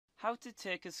How to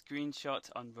take a screenshot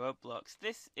on Roblox.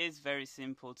 This is very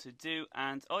simple to do,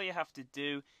 and all you have to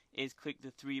do is click the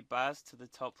three bars to the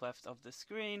top left of the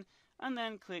screen and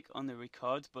then click on the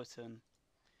record button.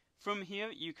 From here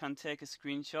you can take a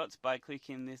screenshot by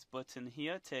clicking this button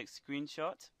here, take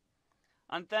screenshot,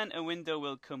 and then a window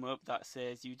will come up that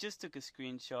says you just took a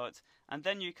screenshot, and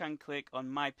then you can click on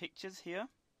my pictures here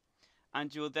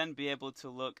and you'll then be able to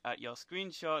look at your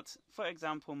screenshot. For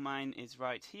example, mine is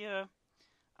right here,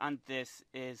 and this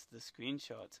is the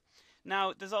screenshot.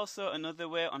 Now, there's also another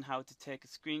way on how to take a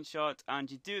screenshot, and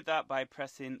you do that by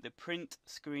pressing the print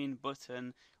screen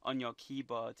button on your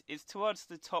keyboard. It's towards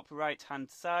the top right hand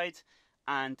side,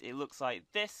 and it looks like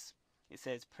this. It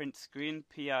says print screen,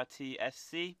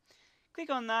 PRTSC. Click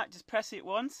on that, just press it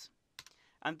once,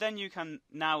 and then you can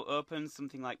now open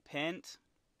something like Paint.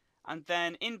 And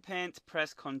then in Paint,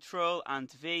 press Ctrl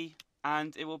and V,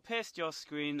 and it will paste your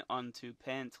screen onto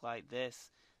Paint like this.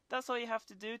 That's all you have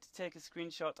to do to take a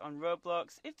screenshot on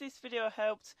Roblox. If this video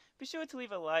helped, be sure to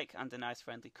leave a like and a nice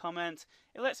friendly comment.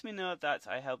 It lets me know that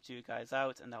I helped you guys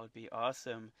out, and that would be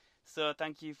awesome. So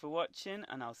thank you for watching,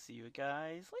 and I'll see you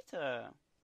guys later.